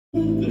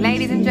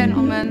ladies and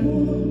gentlemen.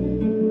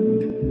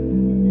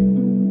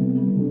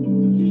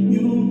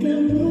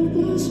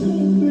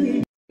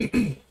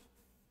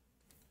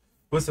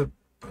 What's up?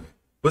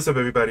 What's up,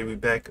 everybody? We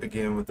back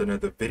again with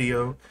another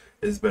video.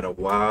 It's been a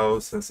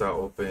while since I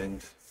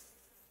opened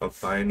a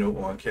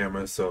vinyl on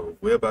camera, so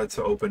we're about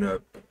to open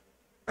up.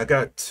 I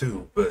got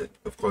two, but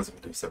of course I'm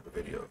gonna do separate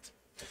videos.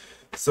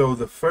 So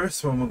the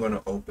first one we're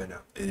gonna open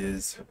up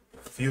is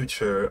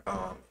Future.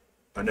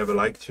 I Never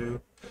Liked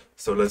You.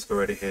 So let's go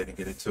right ahead and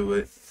get into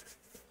it.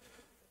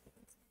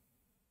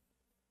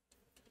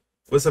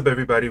 What's up,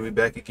 everybody? We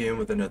back again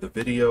with another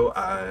video.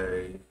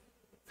 I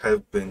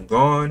have been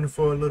gone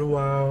for a little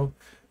while.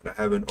 I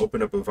haven't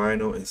opened up a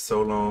vinyl in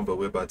so long, but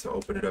we're about to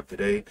open it up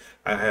today.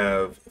 I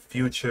have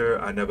Future,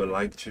 I Never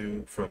Liked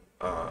You from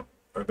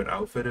Urban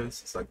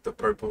Outfitters. It's like the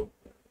purple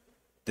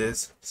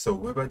disc. So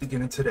we're about to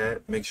get into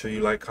that. Make sure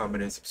you like,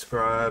 comment, and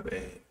subscribe,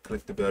 and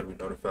click the bell to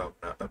be notified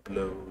when I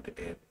upload.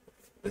 And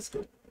let's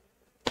go.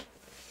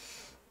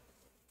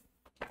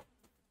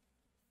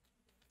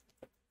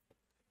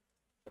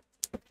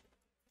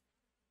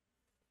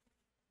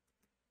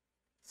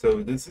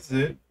 So this is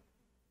it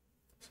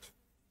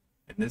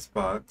in this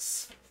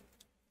box.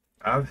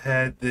 I've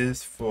had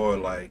this for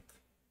like,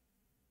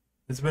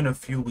 it's been a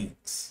few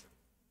weeks,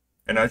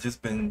 and I've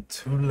just been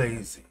too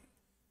lazy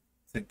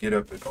to get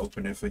up and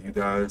open it for you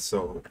guys,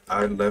 so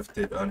I left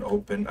it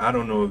unopened. I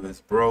don't know if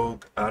it's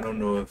broke, I don't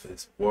know if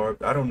it's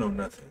warped, I don't know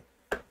nothing,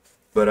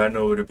 but I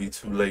know it'll be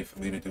too late for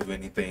me to do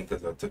anything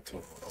because I took too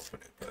long to open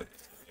it. But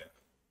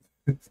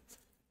yeah.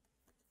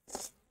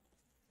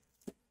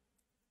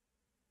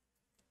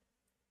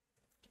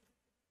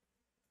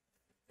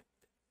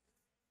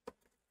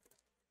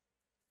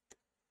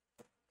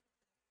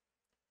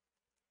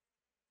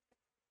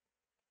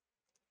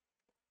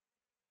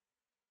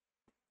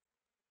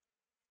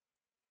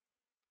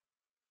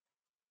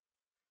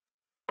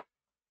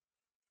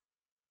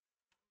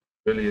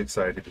 Really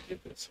excited to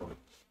get this one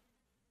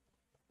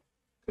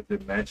because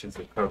it matches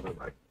the cover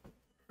like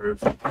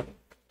perfectly.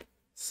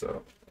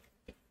 So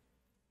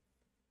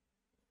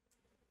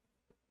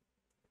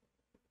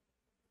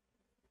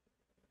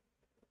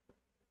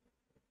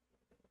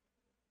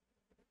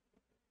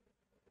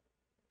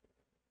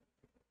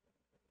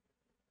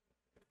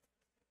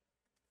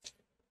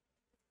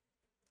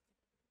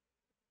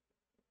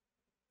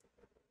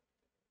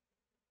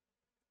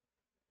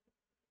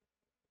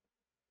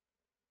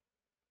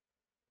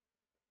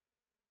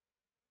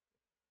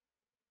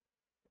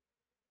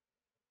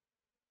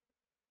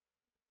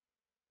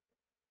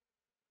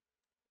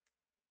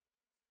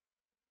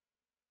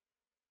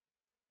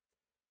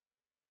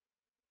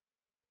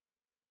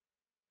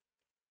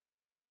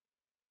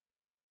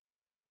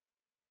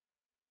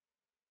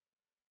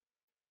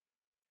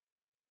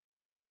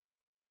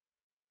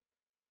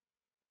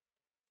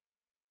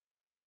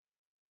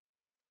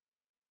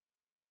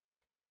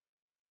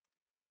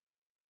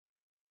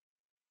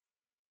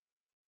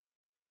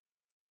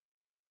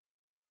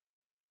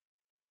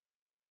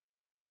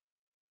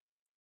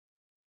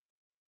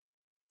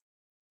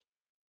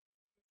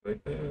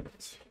like that.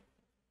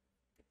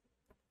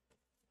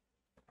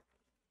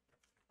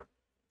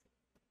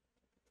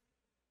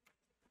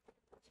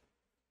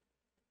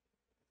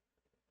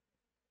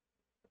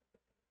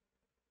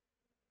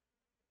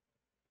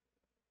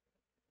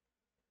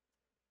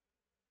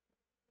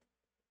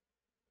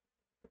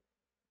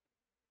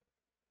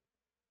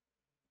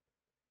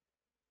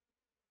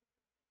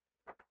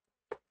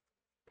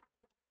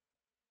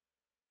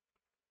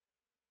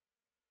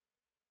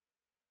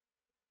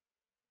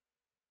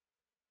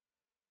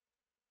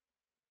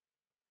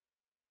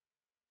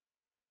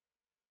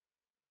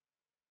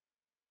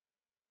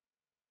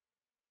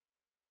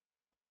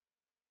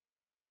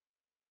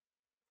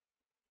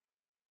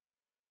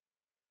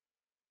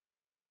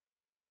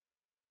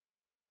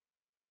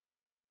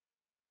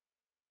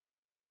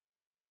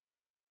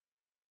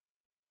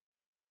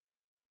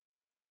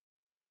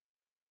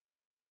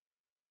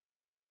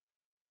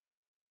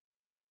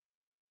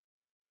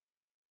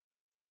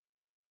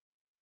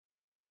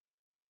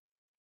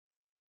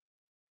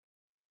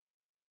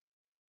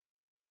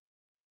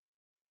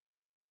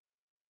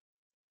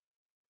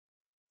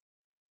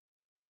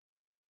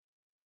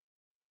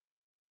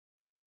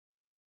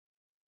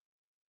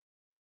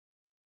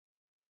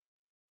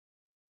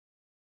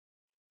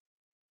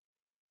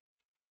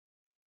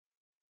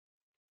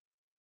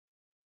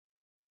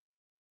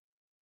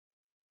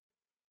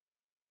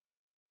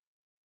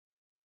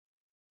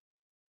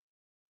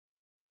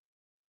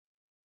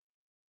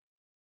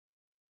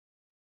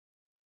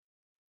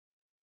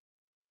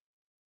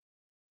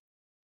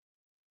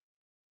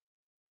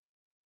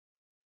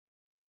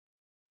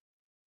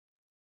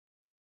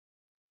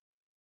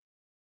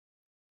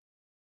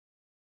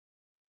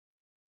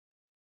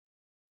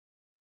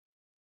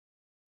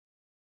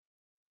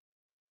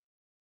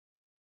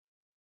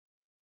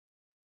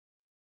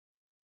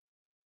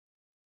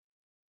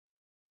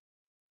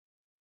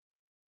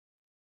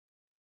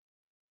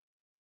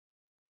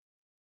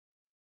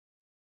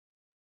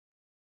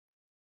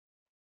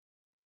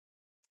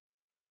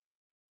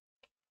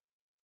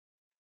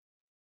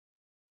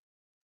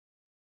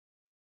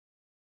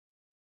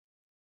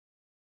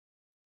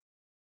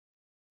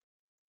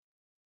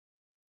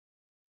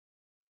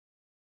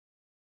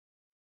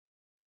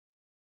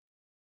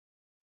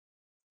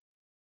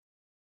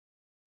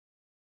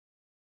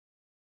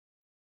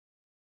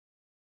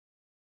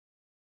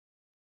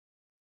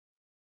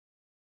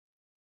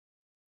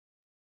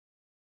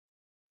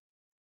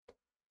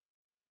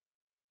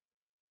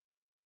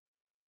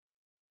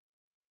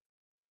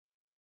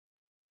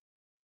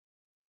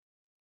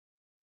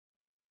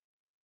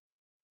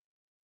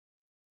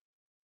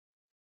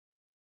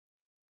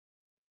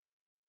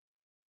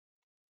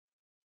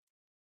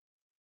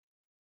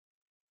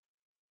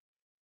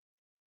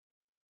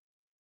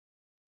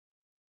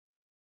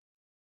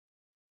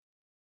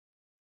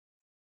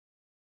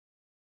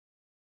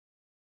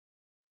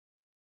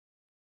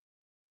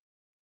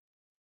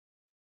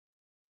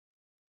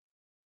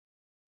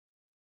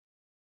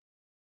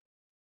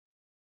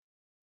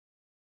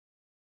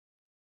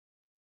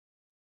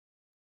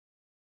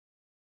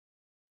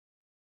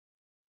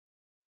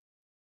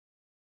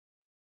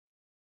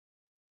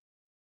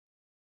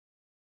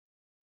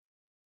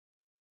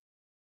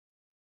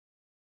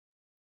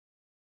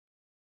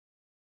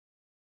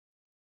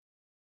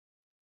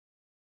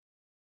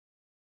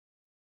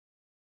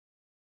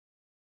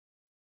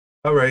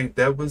 All right,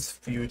 that was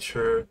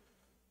Future.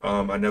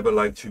 I Never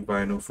Liked You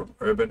vinyl from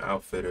Urban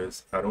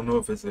Outfitters. I don't know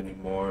if it's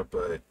anymore,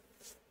 but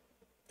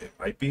it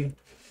might be.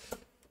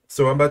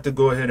 So I'm about to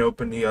go ahead and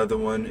open the other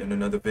one in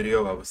another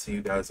video. I will see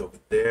you guys over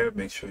there.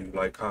 Make sure you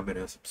like, comment,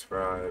 and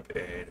subscribe,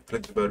 and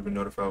click the bell to be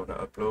notified when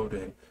I upload.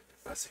 And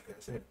I'll see you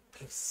guys later.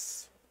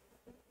 Peace.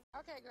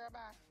 Okay, girl, bye.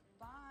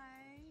 Bye.